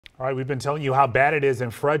All right, we've been telling you how bad it is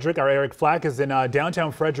in Frederick. Our Eric Flack is in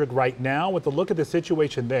downtown Frederick right now with a look at the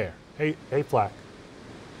situation there. Hey, Flack.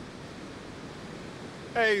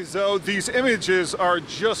 Hey, Zoe, these images are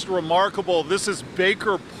just remarkable. This is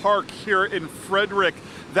Baker Park here in Frederick.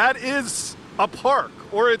 That is a park,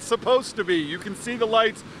 or it's supposed to be. You can see the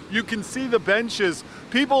lights, you can see the benches.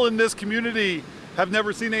 People in this community have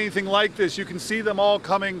never seen anything like this. You can see them all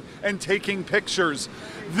coming and taking pictures.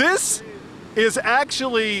 This is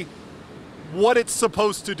actually what it's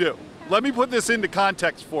supposed to do. Let me put this into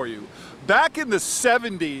context for you. Back in the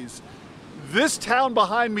 70s, this town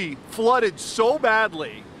behind me flooded so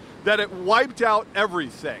badly that it wiped out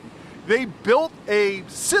everything. They built a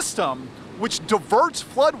system which diverts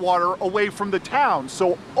floodwater away from the town.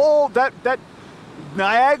 So all that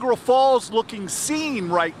Niagara Falls looking scene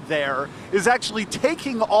right there is actually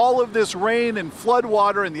taking all of this rain and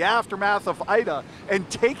floodwater in the aftermath of Ida and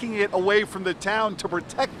taking it away from the town to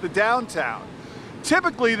protect the downtown.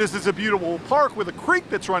 Typically, this is a beautiful park with a creek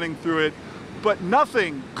that's running through it, but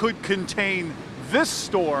nothing could contain this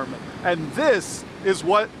storm, and this is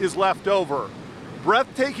what is left over.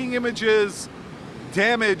 Breathtaking images,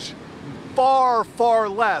 damage far, far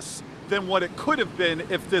less than what it could have been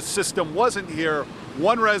if this system wasn't here.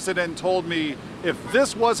 One resident told me, if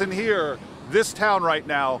this wasn't here, this town right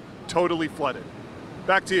now totally flooded.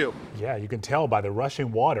 Back to you. Yeah, you can tell by the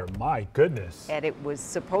rushing water. My goodness. And it was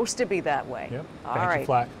supposed to be that way. Yep. All Thank right. you,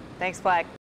 Flack. Thanks, Flack.